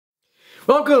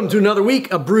Welcome to another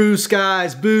week of Brew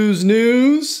Skies Booze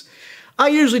News. I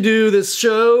usually do this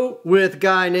show with a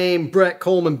guy named Brett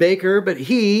Coleman Baker, but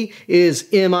he is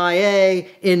MIA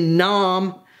in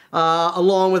Nam,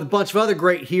 along with a bunch of other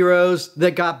great heroes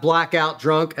that got blackout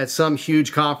drunk at some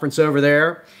huge conference over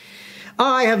there.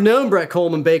 I have known Brett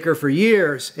Coleman Baker for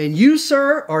years, and you,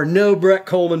 sir, are no Brett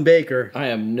Coleman Baker. I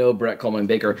am no Brett Coleman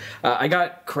Baker. I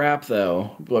got crap,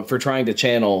 though, for trying to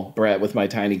channel Brett with my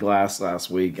tiny glass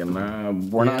last week, and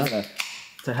we're not gonna,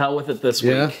 to hell with it this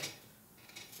week.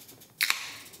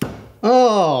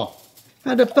 Oh,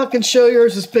 had to fucking show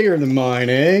yours is bigger than mine,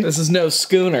 eh? This is no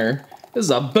schooner. This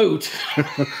is a boat.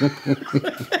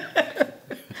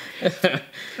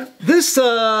 This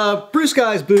Brew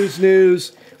Skies Booze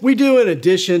News, we do in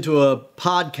addition to a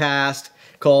podcast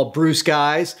called Brew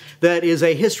Skies that is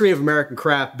a history of American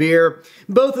craft beer.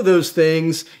 Both of those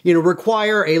things,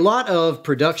 require a lot of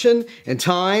production and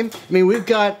time. I mean, we've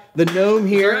got the gnome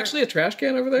here. Is there actually a trash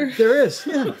can over there? There is,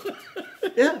 yeah.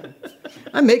 Yeah.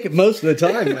 I make it most of the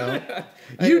time now.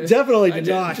 You definitely do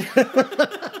not.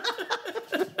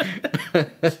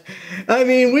 I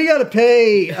mean, we got to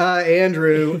pay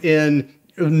Andrew in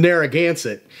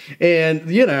Narragansett, and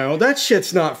that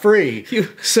shit's not free.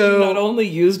 So not only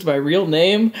used my real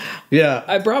name,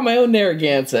 I brought my own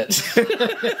Narragansett.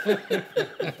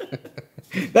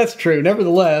 That's true.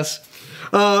 Nevertheless,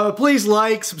 please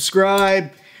like,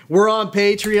 subscribe. We're on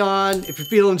Patreon. If you're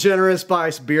feeling generous,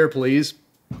 buy some beer, please.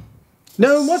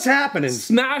 No, what's happening?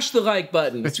 Smash the like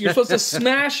button. You're supposed to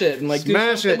smash it and do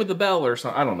something with the bell or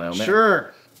something. I don't know, man.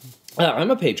 Sure. I'm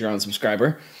a Patreon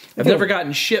subscriber. I've never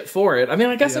gotten shit for it. I mean,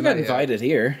 I guess I got invited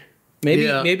here.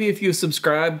 Maybe if you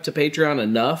subscribe to Patreon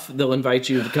enough, they'll invite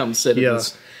you to come sit in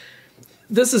this.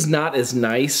 This is not as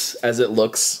nice as it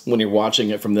looks when you're watching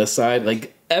it from this side.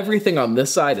 Like, everything on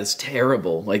this side is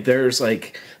terrible. Like, there's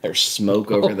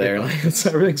smoke over there. Like,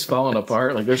 everything's falling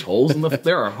apart. Like, there's holes in the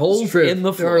there are holes in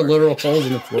the floor. There are literal holes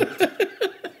in the floor.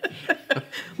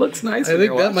 Looks nice. I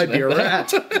think that might be a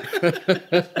rat.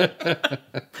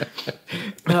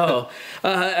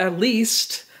 At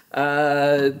least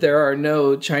there are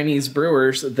no Chinese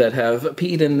brewers that have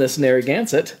peed in this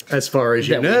Narragansett. As far as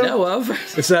you we know of.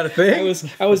 Is that a thing?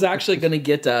 I was actually going to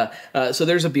get, so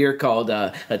there's a beer called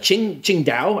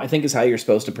Qingdao, I think is how you're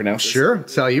supposed to pronounce it. Sure,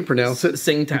 that's how you pronounce it.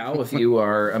 Tsingtao if you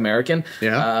are American.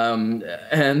 Yeah.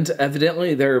 And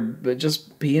evidently they're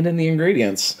just peeing in the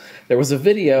ingredients. There was a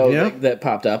video that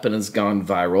popped up and has gone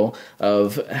viral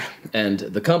and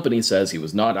the company says he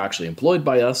was not actually employed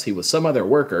by us. He was some other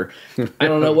worker. I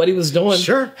don't know what he was doing.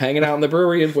 Sure. Hanging out in the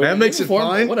brewery and that makes it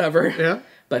fine. Whatever. Yeah.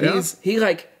 But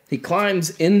he climbs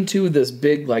into this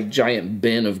big giant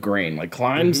bin of grain.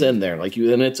 Climbs in there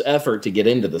in its effort to get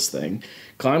into this thing.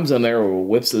 Climbs in there,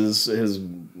 whips his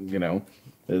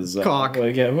cock.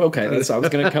 Okay, I was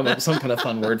going to come up with some kind of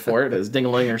fun word for it, his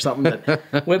ding-a-ling or something.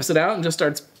 That whips it out and just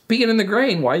starts peeing in the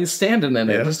grain while he's standing in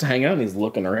it, just to hang out. And he's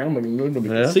looking around, nobody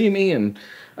can see me. And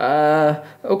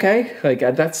okay,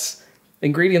 that's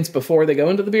ingredients before they go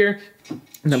into the beer.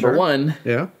 Number one,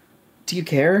 do you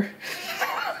care?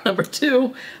 Number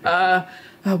two,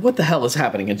 what the hell is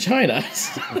happening in China?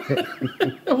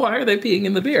 Why are they peeing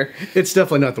in the beer? It's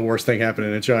definitely not the worst thing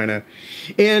happening in China.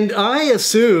 And I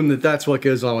assume that that's what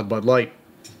goes on with Bud Light.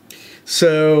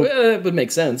 So it would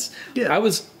make sense. Yeah. I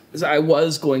was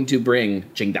going to bring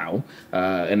Qingdao,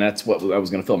 and that's what I was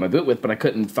going to fill my boot with, but I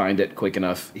couldn't find it quick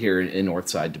enough here in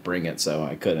Northside to bring it, so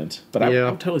I couldn't. But I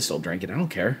would totally still drink it. I don't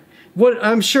care.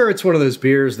 I'm sure it's one of those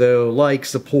beers, though, like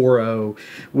Sapporo,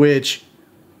 which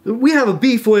we have a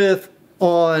beef with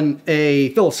on a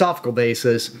philosophical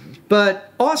basis,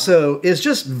 but also is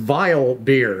just vile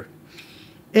beer.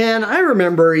 And I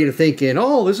remember thinking,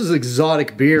 oh, this is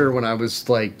exotic beer when I was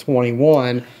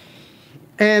 21.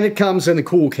 And it comes in the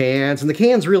cool cans, and the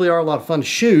cans really are a lot of fun to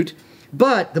shoot,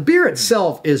 but the beer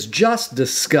itself is just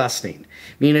disgusting.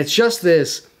 I mean, it's just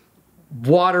this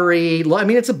watery,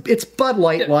 it's Bud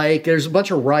Light-like, there's a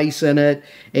bunch of rice in it,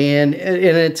 and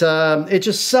it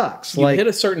just sucks. You hit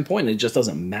a certain point, and it just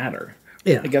doesn't matter.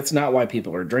 Yeah. That's not why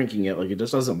people are drinking it. It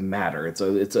just doesn't matter. It's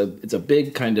a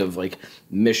big kind of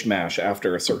mishmash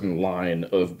after a certain line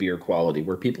of beer quality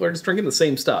where people are just drinking the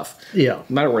same stuff. Yeah.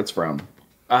 No matter where it's from.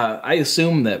 I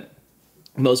assume that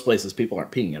most places people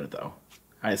aren't peeing in it, though.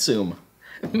 I assume.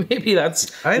 Maybe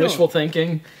that's wishful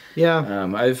thinking. Yeah.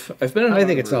 I've been in I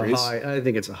think it's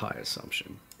a high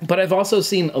assumption. But I've also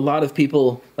seen a lot of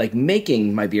people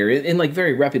making my beer in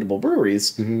very reputable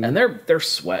breweries, and they're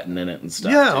sweating in it and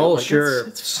stuff. Yeah, too. Sure.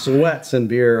 It's sweats and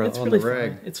beer on really the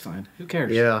reg. Fine. It's fine. Who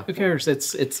cares? Yeah. Who cares?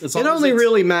 It only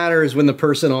really matters when the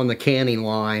person on the canning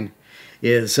line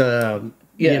is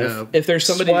Yeah, you know, if there's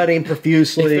somebody sweating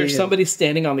profusely. If there's somebody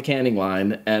standing on the canning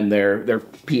line and they're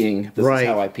peeing, this is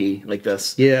how I pee, like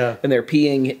this. Yeah. And they're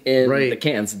peeing in the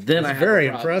cans, then I have very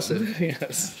a problem. impressive.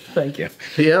 Yes, thank you.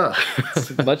 Yeah.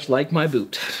 Much like my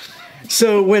boot.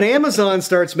 So when Amazon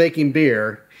starts making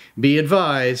beer, be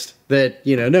advised that,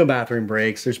 you know, no bathroom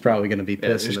breaks. There's probably going to be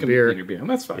piss in the beer. And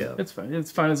that's fine. Yeah. It's fine.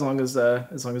 It's fine as long as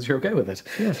you're okay with it.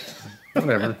 Yeah.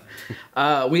 Whatever.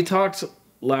 We talked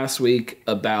last week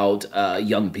about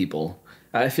young people.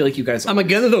 I feel like you guys. I'm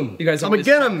against them. You guys. I'm against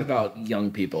them about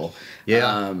young people.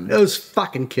 Yeah. Those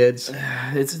fucking kids.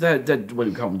 It's that what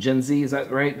do we call them? Gen Z. Is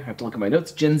that right? I have to look at my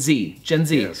notes. Gen Z.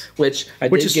 Yes. Which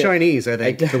is Chinese. I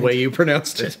think the way you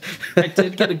pronounced it. I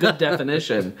did get a good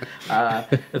definition.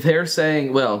 They're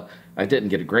saying, well, I didn't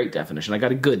get a great definition. I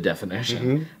got a good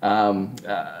definition.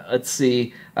 Let's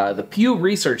see. The Pew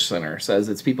Research Center says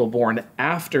it's people born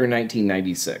after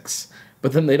 1996.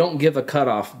 But then they don't give a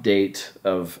cutoff date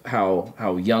of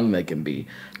how young they can be.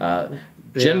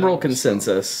 General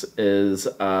consensus is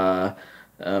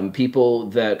people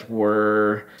that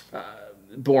were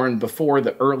born before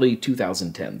the early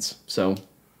 2010s. So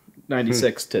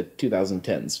 96 to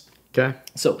 2010s. Okay.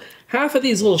 So half of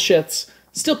these little shits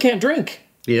still can't drink.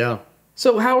 Yeah.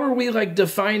 So how are we like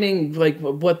defining like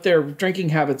what their drinking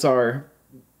habits are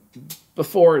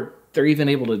before they're even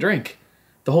able to drink?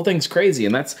 The whole thing's crazy,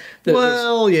 and that's...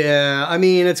 Well, yeah. I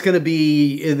mean, it's going to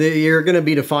be... You're going to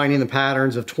be defining the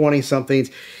patterns of 20-somethings.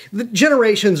 The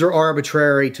generations are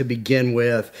arbitrary to begin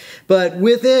with, but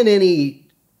within any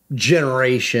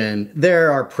generation,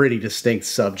 there are pretty distinct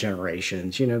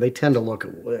sub-generations. You know, they tend to look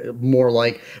more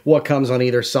like what comes on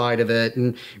either side of it,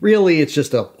 and really it's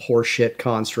just a horseshit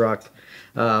construct.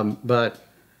 But...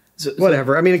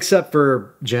 whatever. I mean, except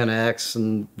for Gen X,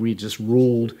 and we just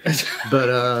ruled. But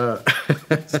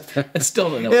I still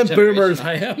don't know. And what boomers.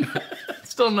 I am.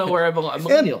 Still don't know where I belong.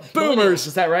 Millennial. And boomers.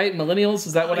 Is that right? Millennials.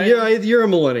 Is that what I am? Yeah, you're a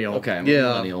millennial. Okay, I'm a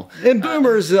millennial. And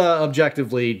boomers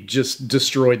objectively just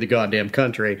destroyed the goddamn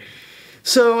country.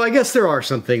 So I guess there are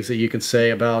some things that you can say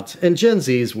about, and Gen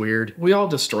Z is weird. We all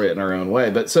destroy it in our own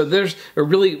way. But so there's a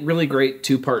really, really great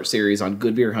 2-part series on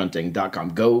goodbeerhunting.com.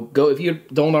 Go if you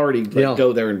don't already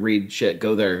go there and read shit,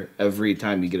 go there every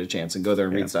time you get a chance and go there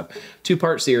and read stuff.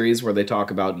 2-part series where they talk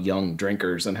about young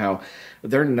drinkers and how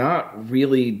they're not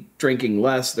really drinking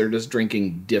less, they're just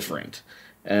drinking different.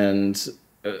 And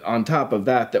on top of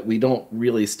that we don't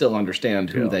really still understand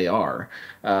who they are.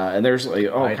 And there's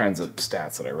like all kinds of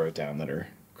stats that I wrote down that are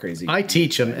crazy. I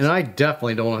teach them, and I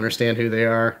definitely don't understand who they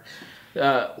are.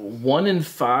 1 in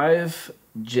 5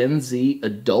 Gen Z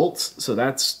adults, so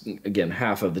that's, again,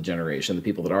 half of the generation, the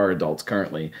people that are adults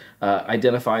currently,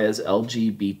 identify as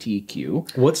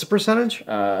LGBTQ. What's the percentage?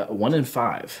 1 in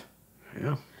 5.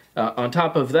 Yeah. On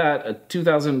top of that, a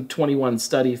 2021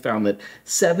 study found that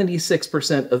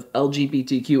 76% of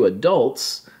LGBTQ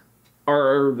adults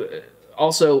are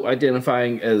also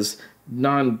identifying as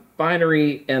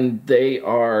non-binary, and they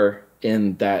are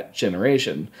in that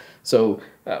generation. So,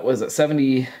 what is it,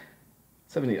 70,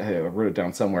 I wrote it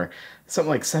down somewhere, something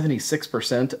like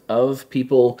 76% of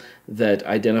people that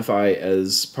identify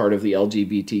as part of the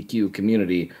LGBTQ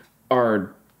community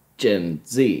are Gen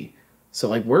Z. So,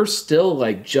 like, we're still,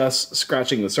 like, just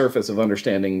scratching the surface of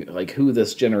understanding, like, who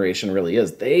this generation really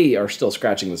is. They are still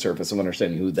scratching the surface of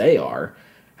understanding who they are.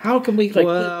 How can we, like,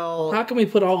 how can we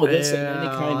put all of this in any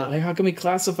kind of, like, how can we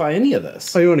classify any of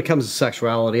this? I mean, when it comes to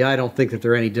sexuality, I don't think that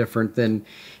they're any different than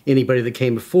anybody that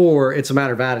came before. It's a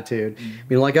matter of attitude. I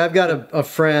mean, like, I've got a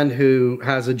friend who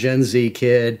has a Gen Z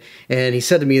kid, and he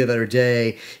said to me the other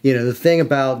day, you know, the thing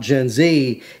about Gen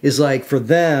Z is, like, for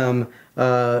them,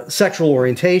 sexual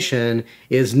orientation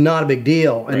is not a big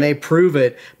deal, and they prove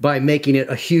it by making it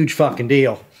a huge fucking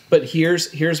deal. But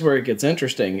here's where it gets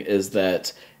interesting, is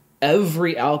that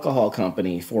every alcohol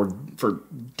company for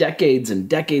decades and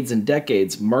decades and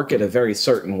decades market a very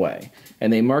certain way,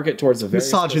 and they market towards a very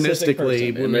specific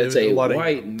person, and it's a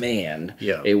white man,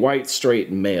 a white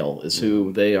straight male is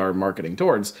who they are marketing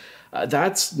towards.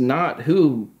 That's not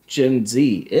who Gen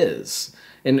Z is.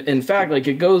 And in fact, like,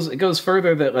 it goes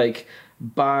further that, like,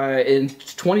 in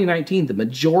 2019, the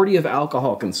majority of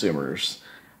alcohol consumers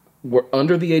were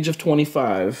under the age of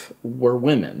 25 were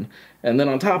women. And then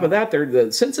on top of that,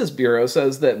 the Census Bureau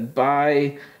says that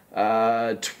by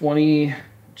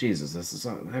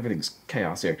everything's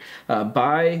chaos here.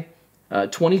 By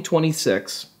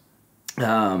 2026,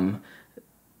 the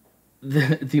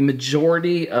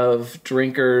majority of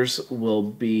drinkers will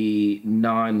be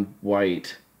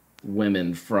non-white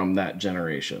women from that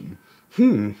generation.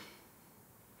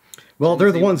 Well,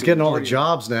 they're the ones getting all the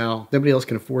jobs now. Nobody else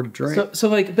can afford to drink. So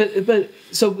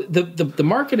the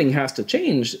marketing has to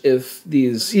change if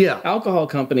these alcohol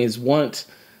companies want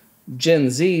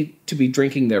Gen Z to be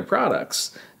drinking their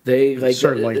products. They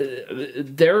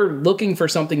they're looking for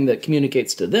something that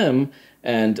communicates to them,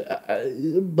 and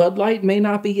Bud Light may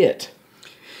not be it.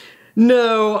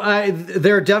 No,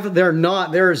 they're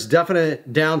not. There's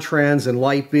definite downtrends in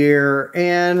light beer,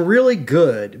 and really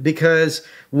good, because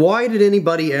why did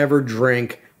anybody ever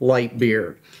drink light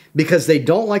beer? Because they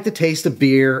don't like the taste of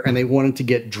beer and they wanted to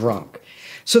get drunk.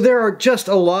 So there are just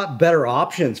a lot better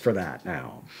options for that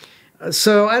now.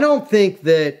 So I don't think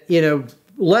that,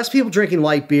 less people drinking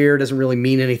light beer doesn't really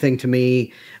mean anything to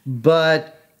me.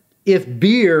 But if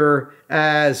beer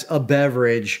as a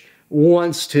beverage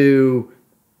wants to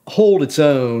hold its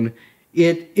own,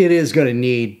 it is going to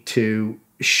need to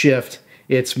shift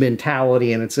its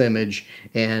mentality and its image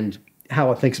and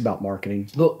how it thinks about marketing.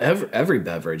 Well, every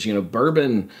beverage,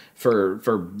 bourbon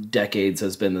for decades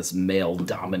has been this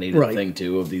male-dominated thing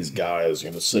too, of these guys,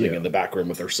 sitting in the back room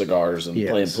with their cigars and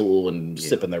playing pool and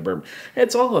sipping their bourbon.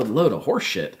 It's all a load of horse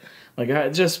shit. Like, I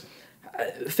just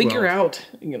figure out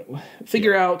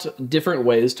different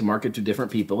ways to market to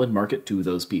different people and market to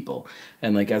those people.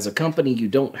 And like, as a company, you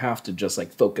don't have to just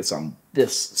like focus on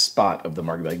this spot of the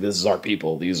market. Like, this is our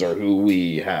people. These are who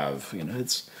we have.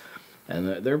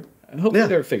 Hopefully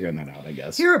they're figuring that out, I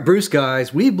guess. Here at Bruce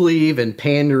Guys, we believe in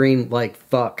pandering like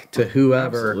fuck to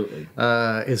whoever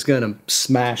is going to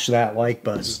smash that like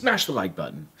button. Smash the like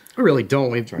button. We really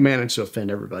don't. We've managed to offend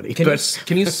everybody. Can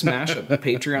you smash a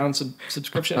Patreon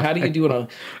subscription? How do you do it?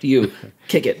 Do you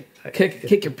kick it?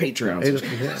 Kick your Patreon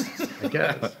subscription? I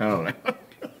guess. I don't know.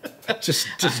 Just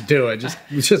do it. Just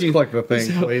click the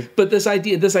thing, please. But this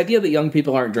idea that young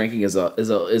people aren't drinking is a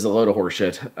load of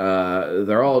horseshit.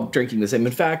 They're all drinking the same.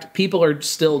 In fact, people are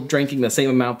still drinking the same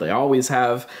amount they always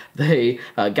have.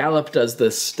 Gallup does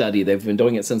this study. They've been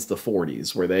doing it since the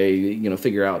 40s, where they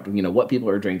figure out what people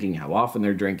are drinking, how often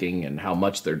they're drinking, and how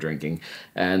much they're drinking.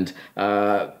 And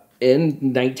in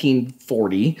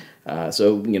 1940,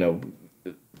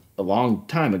 a long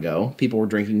time ago, people were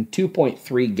drinking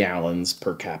 2.3 gallons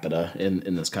per capita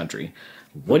in this country.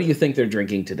 What do you think they're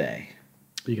drinking today?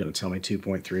 You got to tell me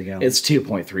 2.3 gallons. It's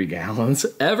 2.3 gallons.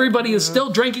 Everybody is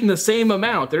still drinking the same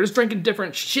amount. They're just drinking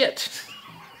different shit.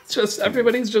 It's just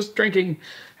everybody's just drinking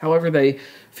however they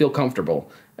feel comfortable.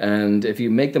 And if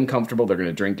you make them comfortable, they're going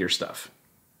to drink your stuff.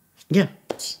 Yeah.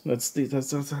 It's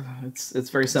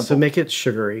very simple. So make it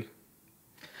sugary.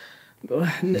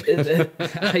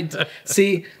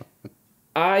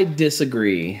 I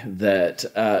disagree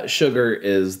that sugar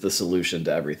is the solution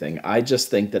to everything. I just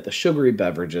think that the sugary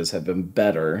beverages have been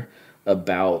better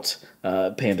about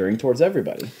pandering towards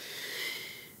everybody.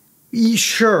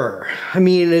 Sure. I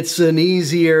mean,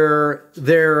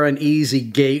 they're an easy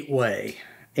gateway.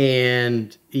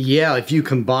 And yeah, if you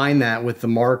combine that with the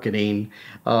marketing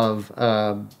of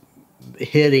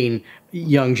hitting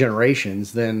young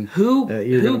generations, then who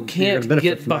can't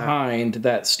get behind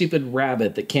that stupid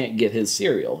rabbit that can't get his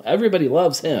cereal? Everybody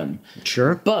loves him.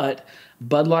 Sure. But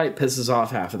Bud Light pisses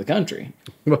off half of the country.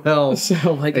 Well,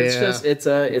 so like it's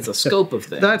a scope of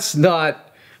things. That's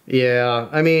not. Yeah,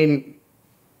 I mean,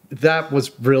 that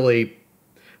was really.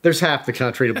 There's half the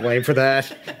country to blame for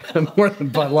that, more than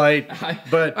Bud Light.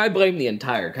 But I blame the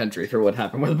entire country for what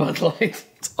happened with Bud Light.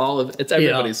 It's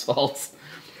everybody's fault.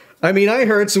 I mean,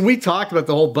 so we talked about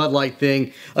the whole Bud Light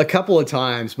thing a couple of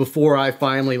times before I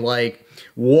finally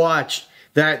watched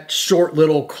that short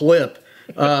little clip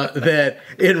that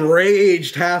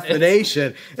enraged half the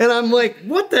nation. And I'm like,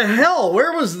 what the hell?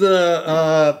 Where was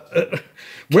the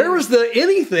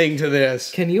anything to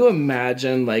this? Can you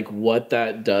imagine what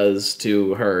that does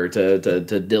to her, to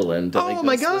Dylan? Oh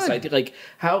my God. This idea,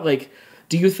 how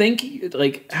do you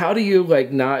think how do you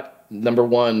not, number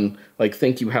one,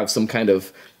 think you have some kind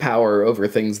of power over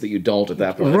things that you don't at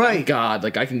that point? Right. Oh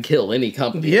God, I can kill any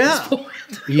company. Yeah. At this point.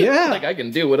 Yeah. I can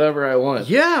do whatever I want.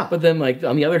 Yeah. But then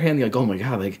on the other hand, you're oh my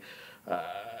God,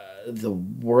 the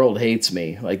world hates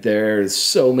me. There's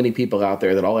so many people out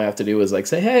there that all I have to do is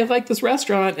say, hey, I like this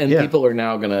restaurant, and people are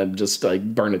now gonna just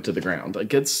burn it to the ground.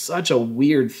 It's such a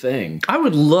weird thing. I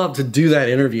would love to do that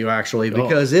interview actually,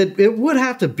 because it would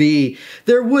have to be,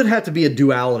 there would have to be a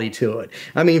duality to it.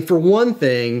 I mean, for one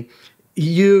thing,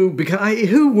 who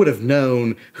would have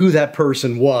known who that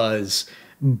person was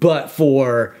but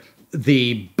for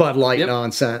the Bud Light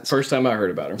nonsense? First time I heard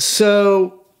about her.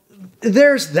 So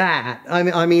there's that.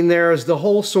 I mean, there's the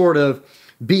whole sort of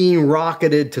being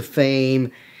rocketed to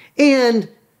fame, and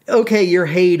okay, you're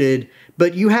hated,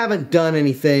 but you haven't done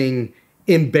anything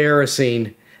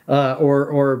embarrassing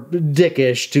or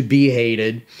dickish to be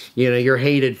hated. You know, you're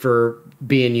hated for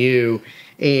being you.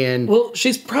 And well,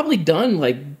 she's probably done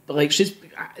like she's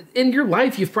in your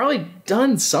life. You've probably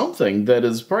done something that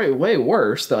is probably way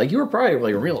worse. That like you were probably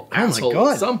like a real asshole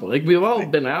at some point. Like we've all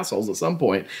been assholes at some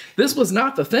point. This was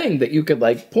not the thing that you could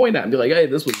like point at and be like, "Hey,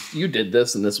 you did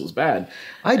this and this was bad."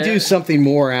 I do something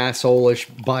more asshole-ish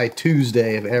by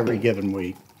Tuesday of every given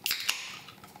week.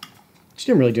 She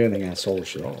didn't really do anything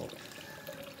asshole-ish at all.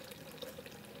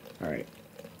 All right.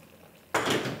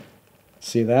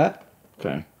 See that?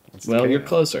 Okay. Well, you're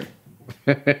closer.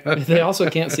 They also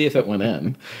can't see if it went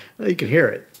in. Well, you can hear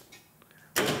it.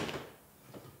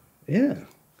 Yeah.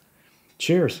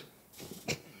 Cheers.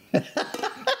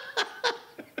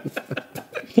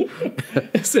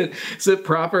 Is it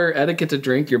proper etiquette to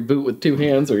drink your boot with two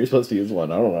hands, or are you supposed to use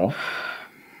one? I don't know.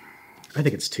 I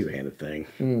think it's a two-handed thing.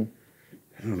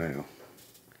 I don't know.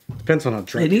 Depends on how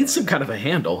drunk. It needs some kind of a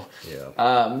handle.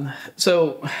 Yeah.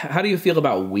 So, how do you feel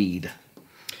about weed?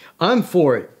 I'm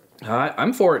for it.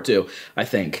 I'm for it too. I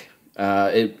think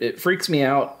it freaks me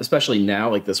out, especially now,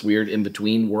 like this weird in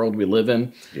between world we live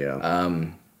in. Yeah.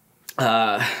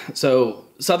 So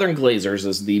Southern Glazers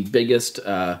is the biggest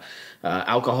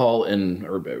alcohol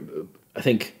or I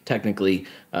think technically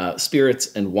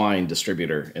spirits and wine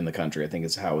distributor in the country. I think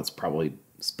is how it's probably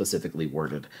specifically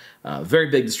worded.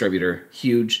 Very big distributor,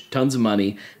 huge, tons of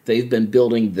money. They've been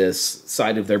building this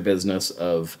side of their business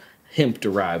of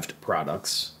hemp-derived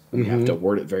products. You have to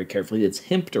word it very carefully. It's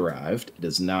hemp-derived. It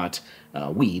is not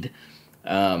weed.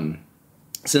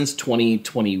 Since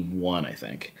 2021, I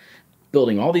think.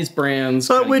 Building all these brands.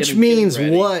 But which means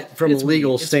what from a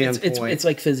legal standpoint? It's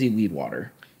like fizzy weed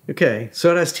water. Okay, so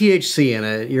it has THC in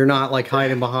it. You're not like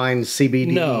hiding behind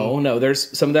CBD. No.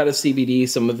 There's some of that is CBD.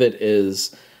 Some of it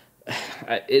is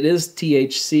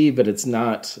THC, but it's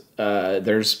not.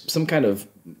 There's some kind of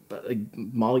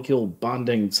molecule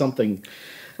bonding something.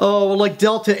 Oh, well, like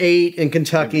Delta 8 in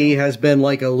Kentucky has been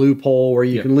like a loophole where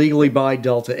you can legally buy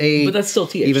Delta 8. But that's still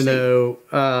THC. Even though,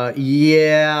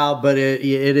 yeah, but it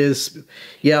is,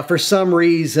 yeah, for some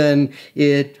reason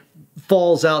it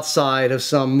falls outside of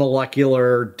some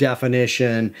molecular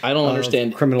definition. I don't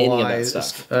understand any of that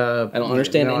stuff. I don't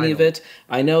understand any of it.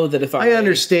 I know that if I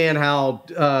understand how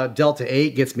Delta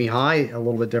 8 gets me high a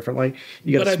little bit differently.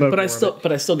 You got to smoke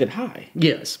but I still get high.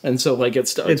 Yes, and so like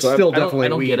it's still definitely I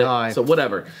don't get it. High. So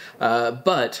whatever.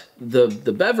 But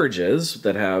the beverages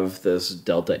that have this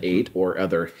Delta 8 or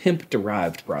other hemp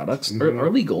derived products are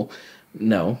legal.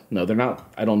 No, they're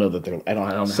not. I don't know that they're. I don't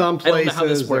know. Some places, I don't know how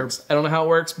this works. I don't know how it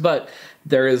works, but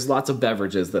there is lots of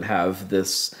beverages that have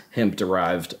this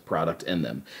hemp-derived product in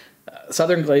them.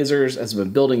 Southern Glazers has been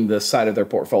building this side of their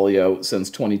portfolio since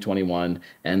 2021,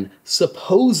 and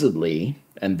supposedly,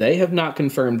 and they have not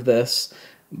confirmed this,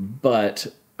 but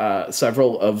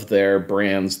several of their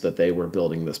brands that they were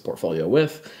building this portfolio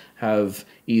with have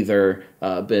either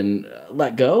been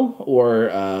let go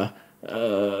or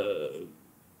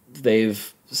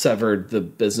they've severed the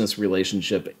business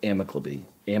relationship amicably.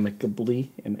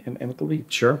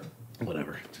 Sure.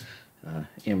 Whatever.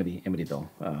 Amityville.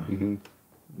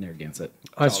 Narragansett.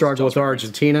 I struggle with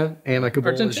Argentina. Amicable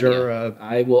is your...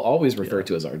 I will always refer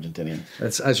to as Argentinian.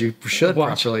 That's as you should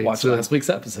watch actually. Last week's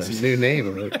episode. It's a new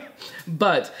name.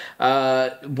 But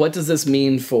what does this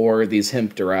mean for these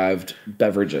hemp-derived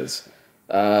beverages?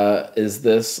 Is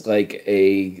this like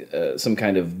some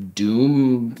kind of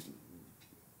doom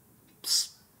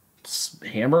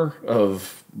hammer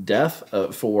of death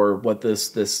for what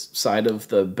this side of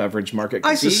the beverage market could be?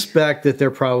 I suspect that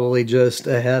they're probably just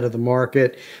ahead of the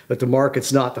market, but the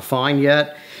market's not defined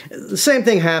yet. The same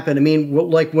thing happened. I mean,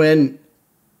 like when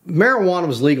marijuana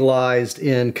was legalized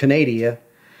in Canada,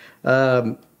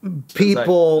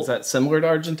 people... Is that similar to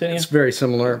Argentina? It's very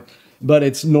similar, but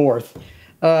it's north.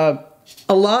 A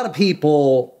lot of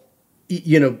people,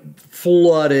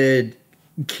 flooded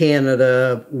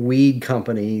Canada weed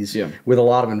companies with a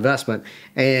lot of investment,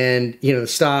 and the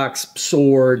stocks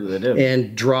soared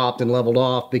and dropped and leveled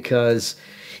off because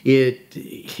they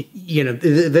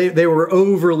were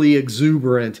overly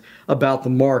exuberant about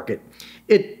the market.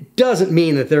 It doesn't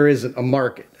mean that there isn't a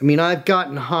market. I mean, I've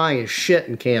gotten high as shit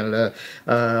in Canada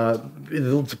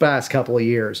the past couple of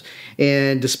years,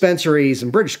 and dispensaries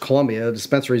in British Columbia,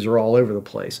 dispensaries are all over the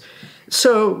place.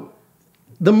 So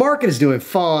the market is doing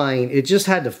fine. It just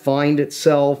had to find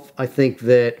itself. I think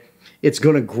that it's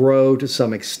going to grow to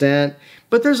some extent,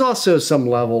 but there's also some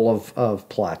level of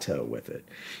plateau with it.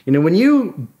 When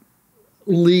you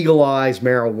legalize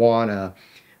marijuana,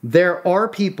 there are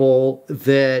people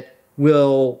that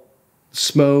will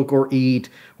smoke or eat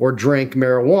or drink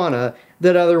marijuana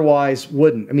that otherwise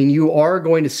wouldn't. I mean, you are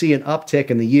going to see an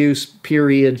uptick in the use,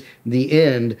 period, the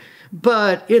end,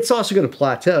 but it's also going to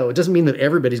plateau. It doesn't mean that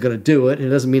everybody's going to do it. It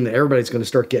doesn't mean that everybody's going to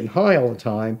start getting high all the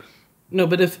time. No,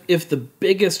 but if the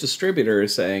biggest distributor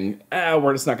is saying,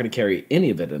 we're just not going to carry any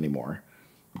of it anymore,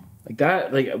 like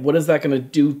that, like what is that going to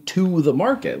do to the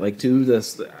market? Like to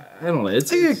this, I don't know.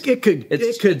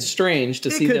 It could strange to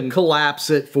see them collapse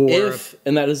it for this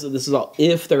is all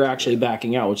if they're actually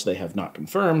backing out, which they have not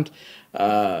confirmed.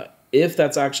 If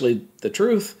that's actually the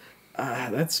truth,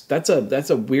 that's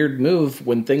a weird move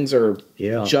when things are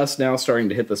just now starting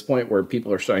to hit this point where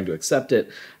people are starting to accept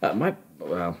it.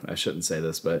 Well, I shouldn't say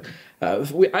this, but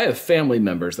I have family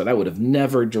members that I would have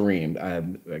never dreamed. I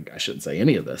shouldn't say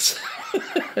any of this.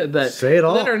 Say it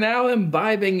all. That are now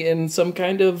imbibing in some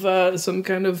kind of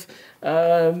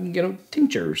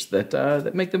tinctures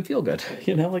that make them feel good.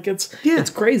 Like it's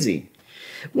crazy.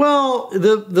 Well,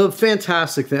 the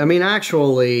fantastic thing. I mean,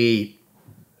 actually,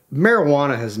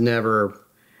 marijuana has never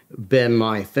been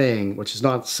my thing, which is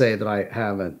not to say that I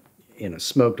haven't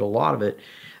smoked a lot of it,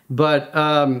 but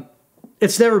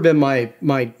it's never been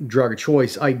my drug of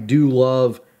choice. I do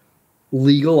love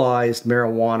legalized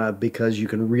marijuana because you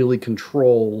can really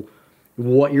control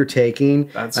what you're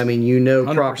taking. I mean,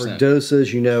 100%. Proper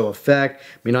doses, effect.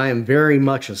 I mean, I am very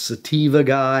much a sativa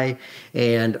guy,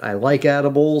 and I like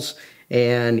edibles.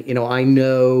 And, I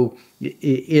know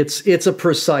it's a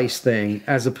precise thing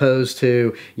as opposed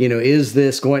to, is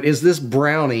this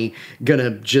brownie going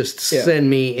to just send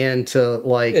me into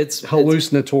it's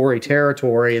hallucinatory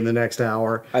territory in the next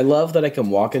hour? I love that I can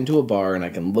walk into a bar and I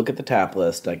can look at the tap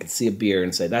list. I can see a beer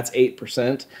and say, that's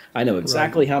 8%. I know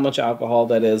exactly how much alcohol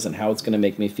that is and how it's going to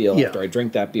make me feel after I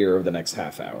drink that beer over the next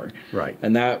half hour. Right.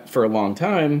 And that for a long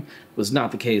time was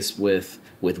not the case with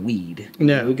weed.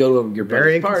 No. We go to your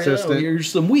very party, consistent.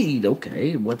 Here's some weed.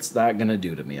 Okay, what's that going to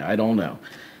do to me? I don't know.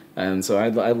 And so I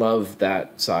love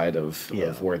that side of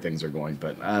where things are going.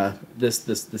 But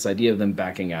this idea of them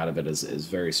backing out of it is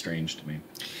very strange to me.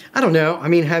 I don't know. I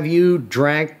mean, have you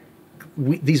drank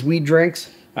these weed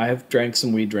drinks? I have drank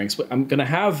some weed drinks, but I'm going to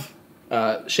have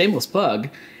shameless plug.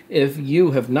 If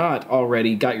you have not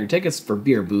already got your tickets for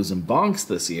Beer, Booze, and Bonks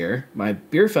this year, my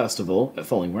beer festival at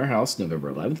Fulling Warehouse,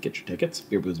 November 11th, get your tickets,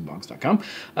 beerboozeandbonks.com.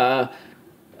 We're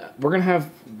going to have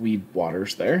weed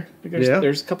waters there.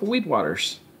 There's a couple weed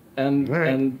waters.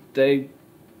 And they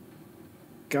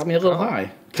got me a little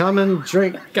high. Come and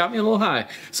drink. Got me a little high.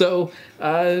 So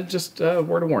just a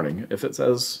word of warning. If it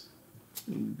says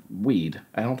weed,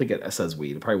 I don't think it says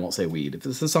weed. It probably won't say weed. If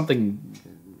this is something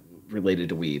related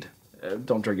to weed,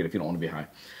 don't drink it if you don't want to be high.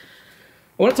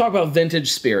 I want to talk about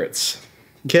vintage spirits.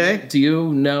 Okay. Do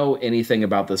you know anything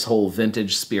about this whole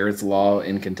vintage spirits law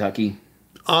in Kentucky?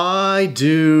 I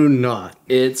do not.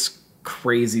 It's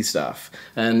crazy stuff.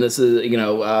 And this is,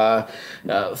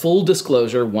 full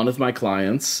disclosure, one of my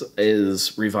clients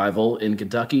is Revival in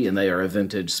Kentucky, and they are a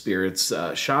vintage spirits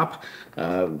shop.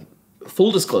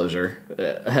 Full disclosure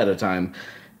ahead of time.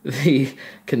 The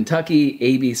Kentucky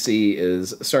ABC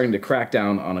is starting to crack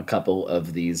down on a couple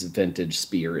of these vintage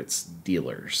spirits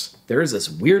dealers. There is this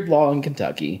weird law in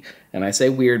Kentucky, and I say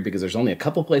weird because there's only a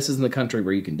couple places in the country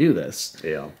where you can do this.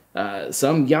 Yeah.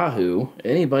 Some yahoo,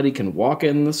 anybody can walk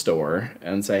in the store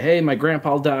and say, hey, my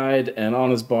grandpa died, and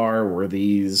on his bar were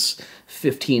these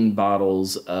 15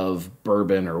 bottles of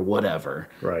bourbon or whatever.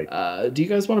 Right. Do you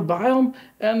guys want to buy them?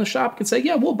 And the shop can say,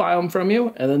 yeah, we'll buy them from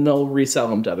you, and then they'll resell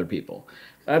them to other people.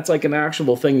 That's like an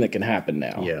actual thing that can happen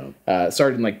now. Yeah.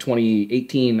 Started in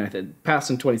 2018, I think, passed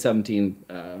in 2017,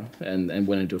 and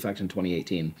went into effect in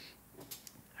 2018.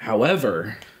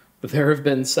 However, there have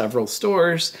been several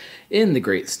stores in the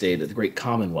great state, the great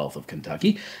Commonwealth of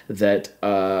Kentucky, that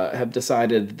have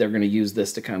decided they're going to use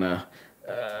this to kind of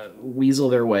weasel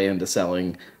their way into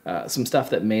selling some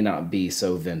stuff that may not be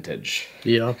so vintage.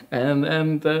 Yeah.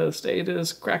 And the state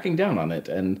is cracking down on it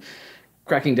and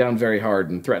cracking down very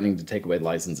hard and threatening to take away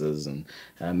licenses and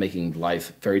making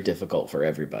life very difficult for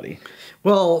everybody.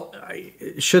 Well,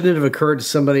 shouldn't it have occurred to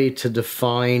somebody to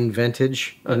define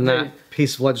vintage in that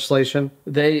piece of legislation?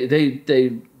 They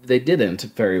didn't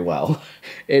very well.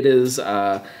 It is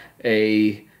a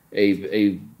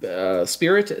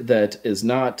spirit that is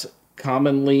not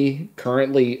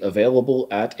currently available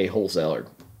at a wholesaler.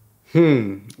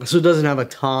 So it doesn't have a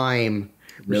time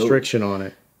restriction on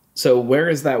it. So where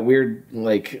is that weird,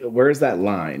 like, where is that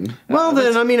line? Well,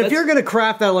 then, I mean, if you're going to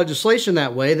craft that legislation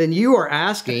that way, then you are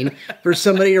asking for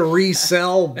somebody to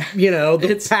resell, you know,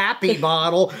 the Pappy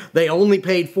bottle they only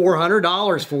paid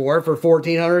 $400 for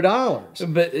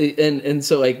 $1,400. But and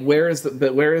so like, where is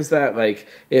that, like,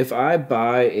 if I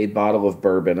buy a bottle of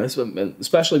bourbon,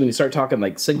 especially when you start talking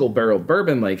like single barrel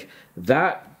bourbon, like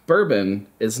that bourbon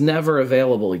is never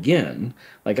available again.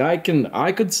 Like I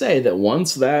could say that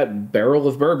once that barrel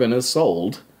of bourbon is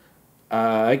sold,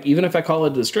 even if I call a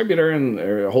distributor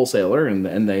or a wholesaler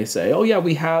and they say, oh yeah,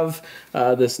 we have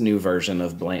this new version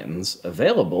of Blanton's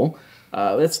available,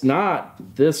 it's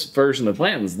not this version of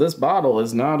Blanton's. This bottle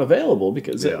is not available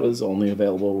because it was only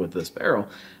available with this barrel.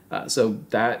 So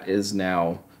that is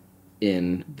now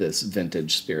in this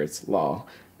vintage spirits law.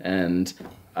 And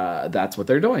that's what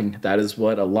they're doing. That is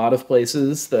what a lot of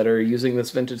places that are using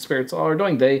this vintage spirits law are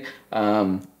doing. They,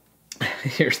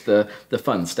 here's the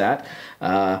fun stat,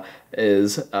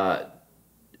 is a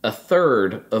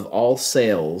third of all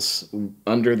sales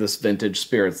under this vintage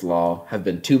spirits law have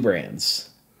been two brands.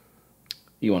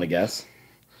 You want to guess?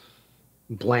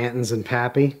 Blanton's and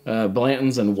Pappy?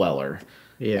 Blanton's and Weller.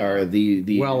 Yeah. Are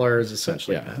the Weller is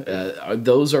essentially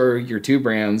those are your two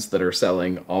brands that are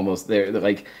selling almost they're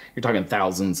like you're talking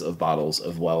thousands of bottles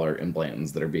of Weller and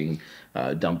Blanton's that are being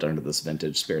dumped under this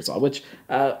vintage spirits law, which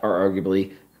are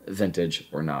arguably vintage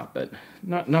or not, but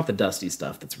not the dusty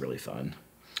stuff that's really fun.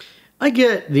 I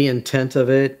get the intent of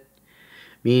it.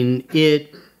 I mean,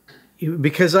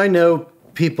 because I know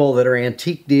people that are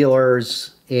antique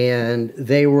dealers and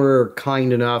they were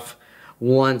kind enough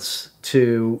once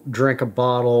to drink a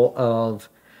bottle of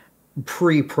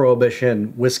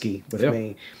pre-prohibition whiskey with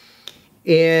me.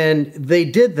 And they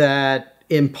did that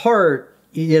in part,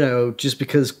 you know, just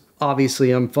because obviously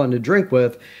I'm fun to drink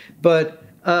with, but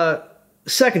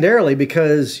secondarily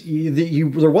because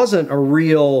there wasn't a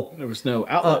real... There was no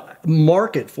outlet.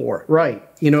 Market for it, right.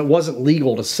 You know, it wasn't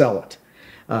legal to sell it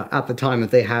at the time that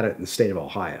they had it in the state of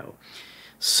Ohio.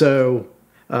 So...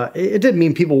 it didn't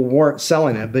mean people weren't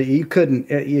selling it, but you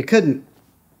couldn't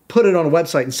put it on a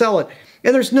website and sell it,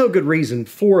 and there's no good reason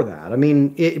for that. I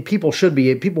mean, people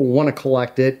want to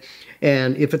collect it,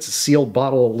 and if it's a sealed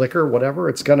bottle of liquor, whatever,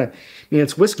 it's gonna,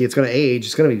 it's whiskey, it's gonna age,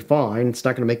 it's gonna be fine, it's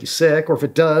not gonna make you sick, or if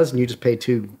it does, and you just pay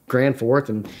 $2,000 for it,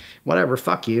 and whatever,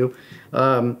 fuck you.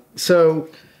 So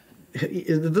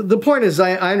the point is,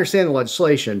 I understand the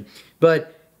legislation,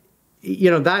 but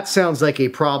that sounds like a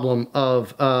problem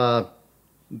of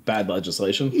bad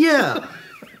legislation. Yeah.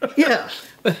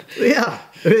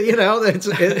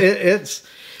 It's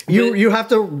you have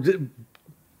to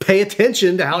pay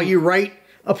attention to how you write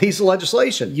a piece of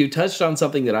legislation. You touched on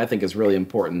something that I think is really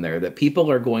important there, that people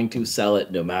are going to sell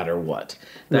it no matter what.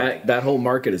 That whole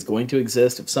market is going to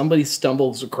exist. If somebody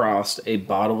stumbles across a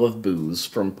bottle of booze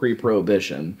from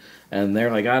pre-prohibition and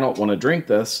they're like, I don't want to drink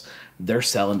this, they're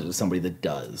selling it to somebody that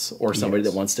does, or somebody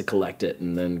that wants to collect it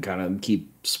and then kind of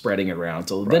keep spreading it around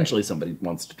until eventually somebody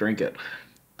wants to drink it.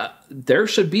 There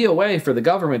should be a way for the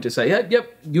government to say,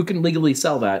 yep, you can legally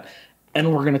sell that,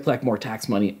 and we're going to collect more tax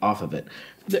money off of it.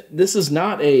 This is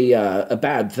not a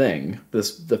bad thing.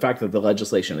 The fact that the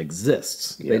legislation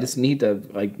exists, they just need to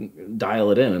dial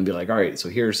it in and be like, all right, so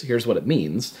here's what it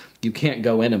means. You can't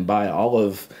go in and buy all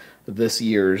of this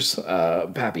year's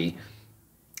Pappy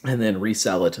and then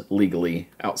resell it legally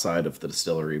outside of the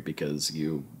distillery because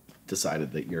you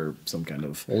decided that you're some kind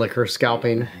of liquor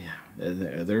scalping. Yeah,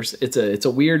 it's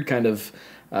a weird kind of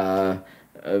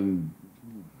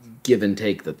give and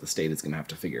take that the state is going to have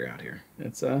to figure out here.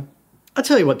 It's I'll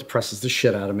tell you what depresses the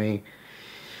shit out of me.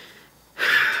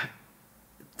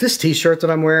 This T-shirt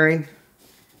that I'm wearing,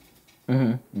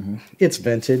 it's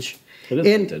vintage. It is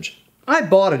vintage. I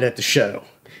bought it at the show,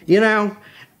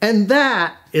 and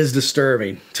that is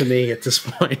disturbing to me at this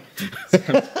point.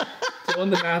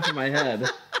 Doing the math in my head,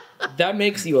 that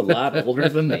makes you a lot older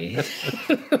than me. I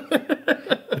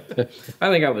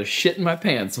think I was shitting my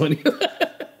pants when you...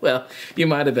 Well, you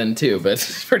might have been too, but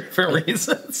for different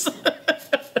reasons.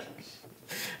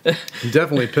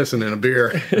 Definitely pissing in a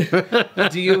beer.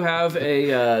 Do you have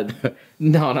a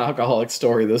non-alcoholic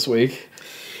story this week?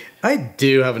 I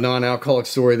do have a non-alcoholic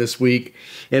story this week,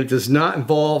 and it does not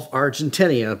involve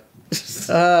Argentina.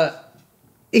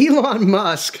 Elon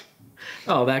Musk.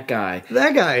 Oh, that guy.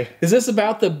 That guy. Is this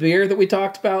about the beer that we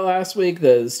talked about last week?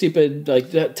 The stupid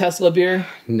Tesla beer?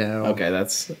 No. Okay,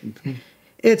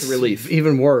 it's a relief.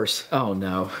 Even worse. Oh,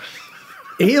 no.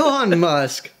 Elon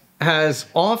Musk has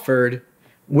offered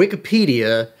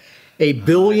Wikipedia $1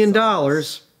 billion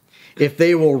if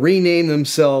they will rename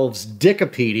themselves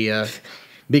Dickopedia,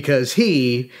 because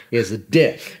he is a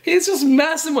dick. He's just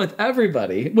messing with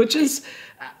everybody, which is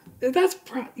that's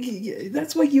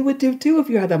what you would do too if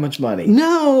you had that much money.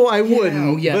 No, I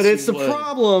wouldn't. Yes, but it's you the would.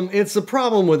 problem. It's the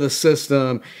problem with a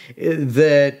system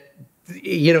that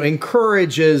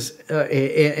encourages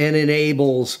and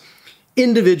enables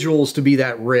individuals to be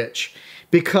that rich,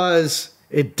 because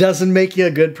it doesn't make you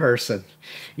a good person.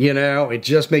 It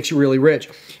just makes you really rich.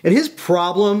 And his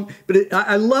problem,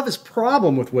 I love his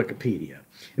problem with Wikipedia.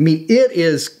 I mean, it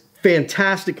is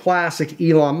fantastic, classic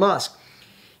Elon Musk.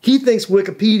 He thinks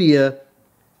Wikipedia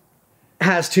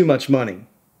has too much money.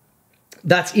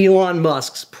 That's Elon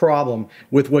Musk's problem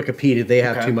with Wikipedia. They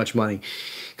have too much money.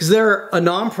 Because they're a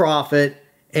nonprofit,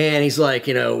 and he's like,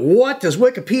 what does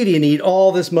Wikipedia need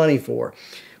all this money for?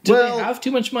 Do they have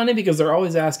too much money? Because they're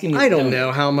always asking you to I don't donate.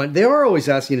 know how much. They are always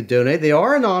asking you to donate. They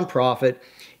are a nonprofit,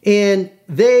 and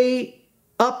they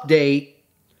update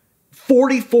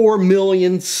 44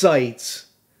 million sites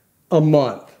a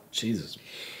month. Jesus.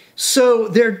 So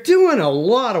they're doing a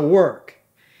lot of work.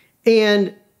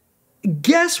 And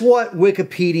guess what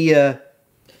Wikipedia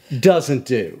doesn't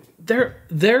do?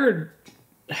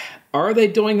 Are they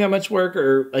doing that much work,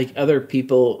 or like other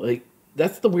people?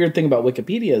 That's the weird thing about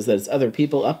Wikipedia, is that it's other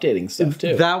people updating stuff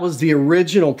too. That was the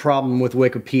original problem with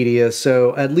Wikipedia.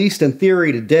 So at least in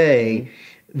theory today,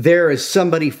 there is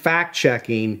somebody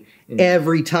fact-checking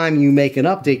every time you make an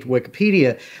update to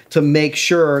Wikipedia to make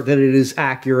sure that it is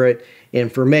accurate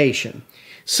information.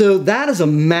 So that is a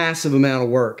massive amount of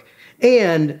work.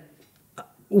 And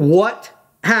what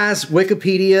has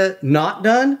Wikipedia not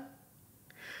done?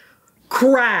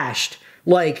 Crashed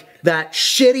like that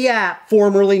shitty app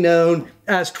formerly known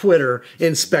as Twitter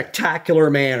in spectacular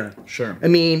manner. Sure. I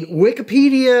mean,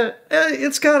 Wikipedia,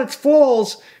 it's got its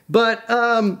flaws, but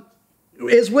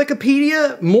is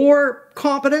Wikipedia more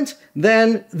competent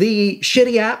than the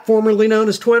shitty app formerly known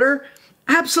as Twitter?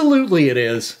 Absolutely it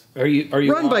is. Are you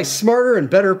run by smarter and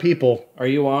better people? Are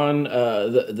you on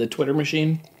the Twitter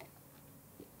machine?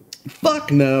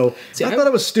 Fuck no. See, I thought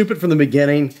it was stupid from the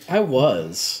beginning. I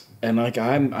was, and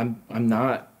I'm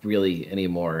not really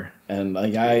anymore, and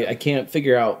I can't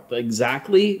figure out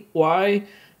exactly why,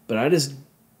 but I just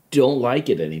don't like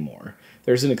it anymore.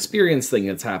 There's an experience thing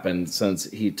that's happened since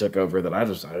he took over that I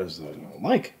just don't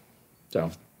like.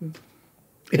 So,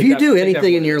 if you do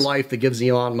anything in your life that gives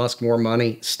Elon Musk more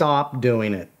money, stop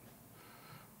doing it.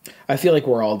 I feel like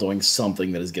we're all doing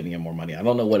something that is giving him more money. I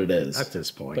don't know what it is at this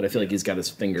point, but I feel like he's got his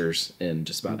fingers in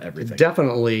just about everything.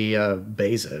 Definitely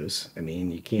Bezos. I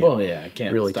mean, you can't. Well, yeah, I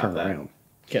can't really stop turn that. around.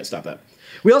 Can't stop that.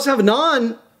 We also have a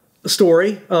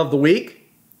non-story of the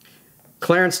week.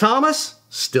 Clarence Thomas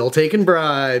still taking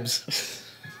bribes.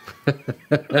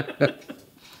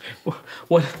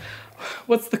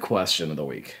 What's the question of the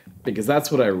week? Because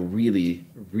that's what I really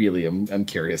am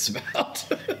curious about.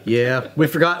 Yeah, we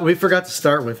forgot to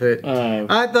start with it.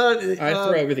 I thought I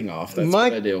throw everything off. That's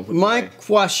what I do. My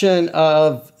question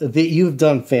of you've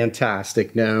done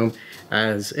fantastic, Gnome,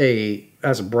 as a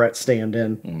Brett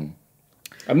stand-in. Mm.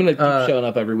 I'm gonna keep showing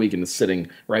up every week and sitting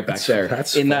right back there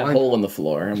in that hole in the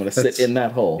floor. I'm gonna sit in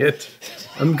that hole.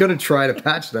 I'm gonna try to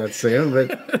patch that soon,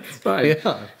 but it's fine.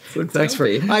 Yeah. Thanks for.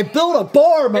 I built a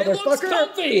bar, motherfucker. It looks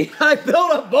comfy. I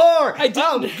built a bar.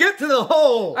 I'll get to the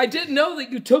hole. I didn't know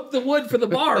that you took the wood for the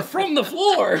bar from the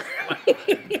floor.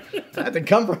 It had to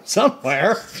come from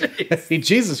somewhere.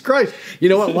 Jesus Christ! You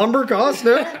know what lumber costs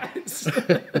now?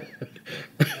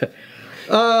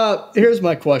 Here's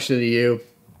my question to you.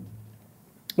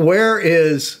 Where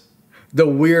is the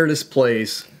weirdest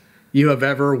place you have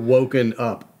ever woken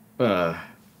up?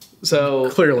 So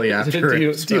clearly after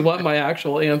do you want my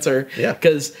actual answer? Yeah.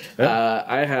 Because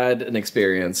I had an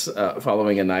experience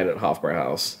following a night at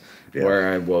Hofbrauhaus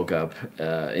where I woke up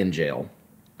in jail.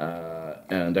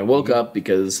 And I woke up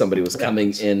because somebody was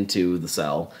coming into the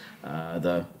cell,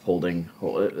 the drunk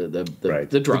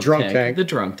tank. The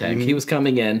drunk tank. Mm-hmm. He was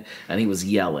coming in and he was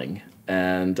yelling.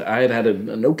 And I had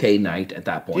an okay night at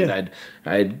that point. Yeah.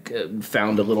 I'd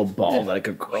found a little ball that I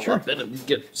could curl up in and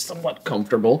get somewhat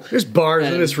comfortable. There's bars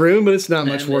in this room, but it's not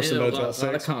much worse than Motel 6. A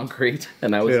lot of concrete,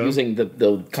 and I was using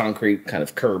the concrete kind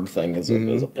of curb thing as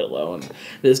a pillow. And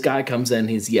this guy comes in,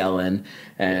 he's yelling,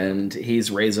 and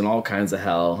he's raising all kinds of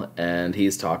hell, and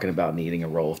he's talking about needing a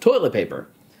roll of toilet paper.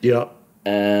 Yep.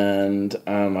 And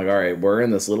I'm like, all right, we're in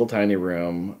this little tiny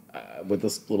room with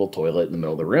this little toilet in the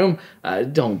middle of the room.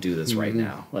 Don't do this right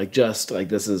now.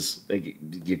 This is,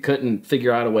 you couldn't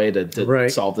figure out a way to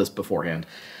solve this beforehand.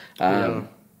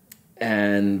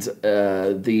 and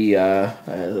the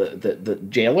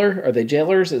jailer, are they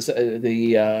jailers? Is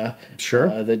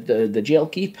Sure. The jail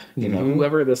keep, you know,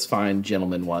 whoever this fine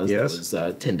gentleman was that was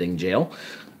tending jail.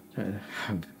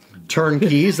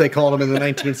 Turnkeys, they called them in the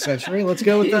 19th century. Let's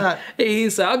go with that. He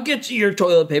said, "I'll get you your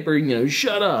toilet paper, you know,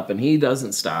 shut up." And he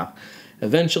doesn't stop.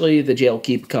 Eventually, the jail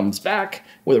keep comes back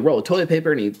with a roll of toilet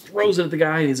paper, and he throws it at the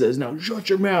guy, and he says, "Now shut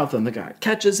your mouth." And the guy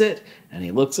catches it, and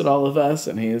he looks at all of us,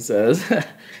 and he says,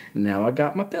 "Now I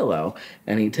got my pillow."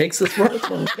 And he takes this roll of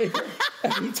toilet paper,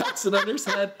 and he tucks it under his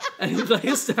head, and he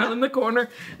lays down in the corner,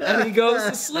 and he goes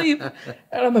to sleep. And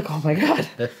I'm like, oh my God.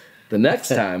 The next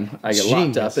time I get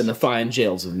locked up in the fine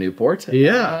jails of Newport,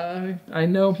 I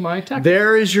know my tactics.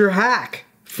 There is your hack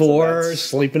for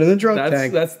sleeping in the drunk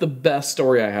tank. That's the best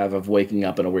story I have of waking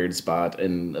up in a weird spot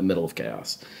in the middle of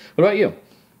chaos. What about you?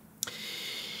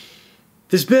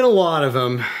 There's been a lot of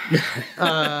them.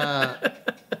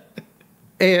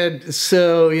 And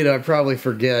so, you know, I probably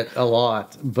forget a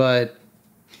lot. But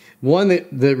one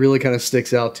that really kind of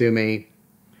sticks out to me,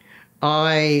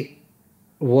 I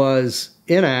was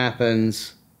in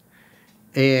Athens,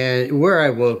 and where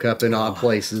I woke up in odd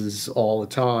places all the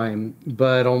time.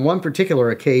 But on one particular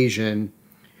occasion,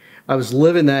 I was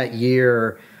living that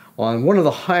year on one of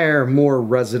the higher, more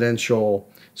residential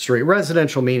street.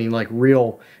 Residential meaning like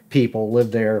real people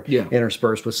live there,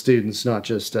 interspersed with students, not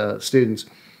just students.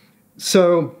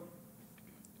 So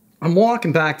I'm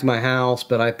walking back to my house,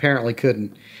 but I apparently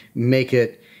couldn't make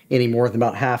it any more than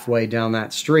about halfway down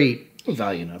that street.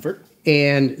 Valiant effort.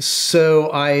 And so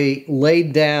I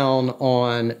laid down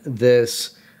on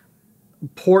this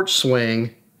porch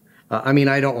swing. I mean,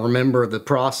 I don't remember the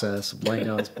process of laying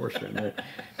down this porch swing.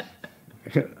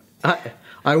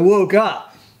 I woke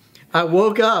up.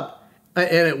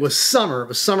 And it was summer. It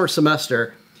was summer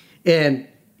semester. And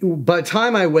by the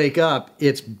time I wake up,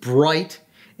 it's bright,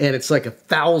 and it's like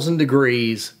 1,000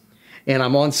 degrees. And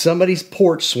I'm on somebody's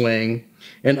porch swing,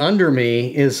 and under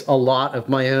me is a lot of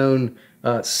my own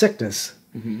sickness.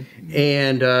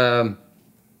 And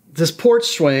this porch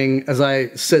swing, as I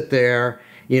sit there,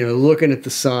 you know, looking at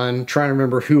the sun, trying to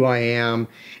remember who I am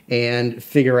and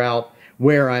figure out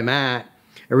where I'm at,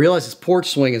 I realize this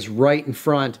porch swing is right in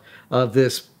front of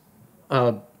this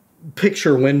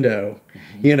picture window,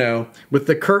 you know, with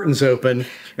the curtains open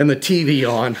and the TV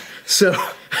on. So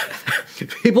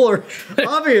people are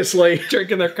obviously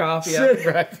drinking their coffee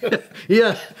after breakfast.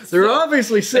 Yeah, they're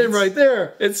obviously sitting right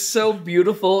there. It's so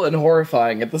beautiful and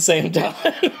horrifying at the same time.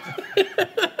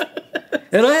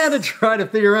 And I had to try to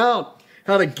figure out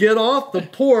how to get off the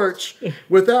porch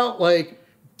without, like,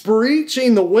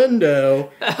 breaching the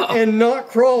window and not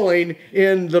crawling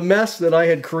in the mess that I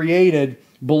had created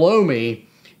below me.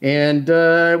 And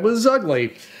it was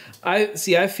ugly. I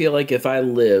feel like if I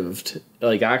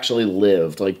actually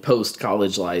lived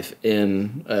post-college life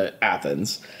in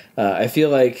Athens, I feel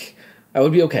like I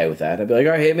would be okay with that. I'd be like,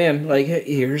 all right, hey man, like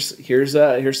here's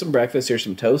some breakfast, here's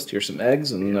some toast, here's some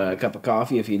eggs, and a cup of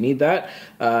coffee if you need that.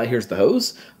 Here's the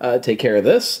hose. Take care of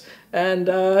this, and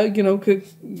you know,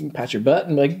 pat your butt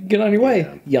and like get on your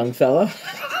way, young fella.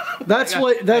 That's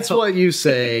what you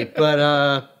say,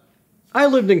 but I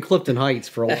lived in Clifton Heights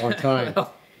for a long time.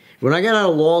 When I got out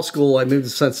of law school, I moved to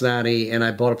Cincinnati, and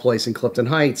I bought a place in Clifton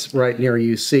Heights right near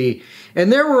UC.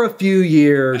 And there were a few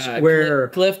years where...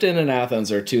 Clifton and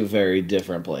Athens are two very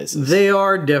different places. They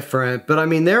are different, but I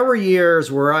mean, there were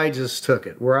years where I just took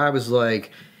it, where I was like,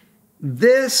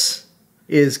 this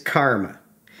is karma.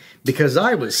 Because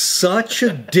I was such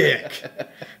a dick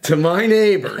to my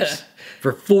neighbors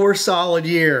for 4 solid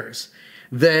years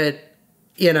that...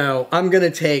 You know, I'm gonna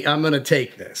take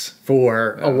this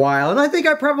for a while, and I think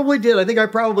I probably did. I think I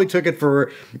probably took it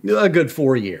for a good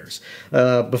 4 years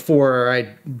before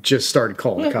I just started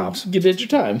calling the cops. You did your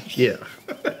time. Yeah.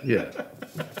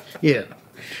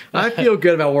 I feel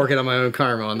good about working on my own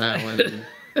karma on that one.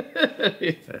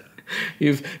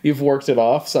 You've worked it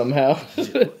off somehow.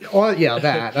 Well, yeah,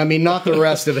 that. I mean, not the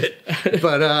rest of it,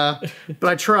 but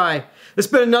I try. It's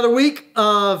been another week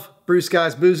of Bruce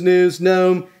Guy's Booze News.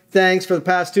 Gnome. Thanks for the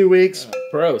past 2 weeks.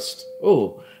 Prost.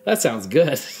 Oh, that sounds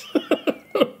good.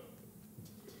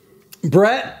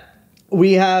 Brett,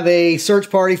 we have a search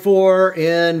party for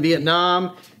in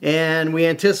Vietnam, and we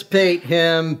anticipate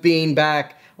him being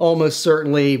back almost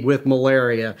certainly with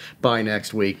malaria by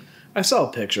next week. I saw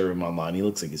a picture of him online. He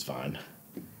looks like he's fine.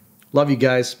 Love you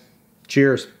guys.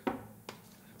 Cheers.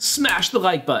 Smash the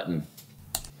like button.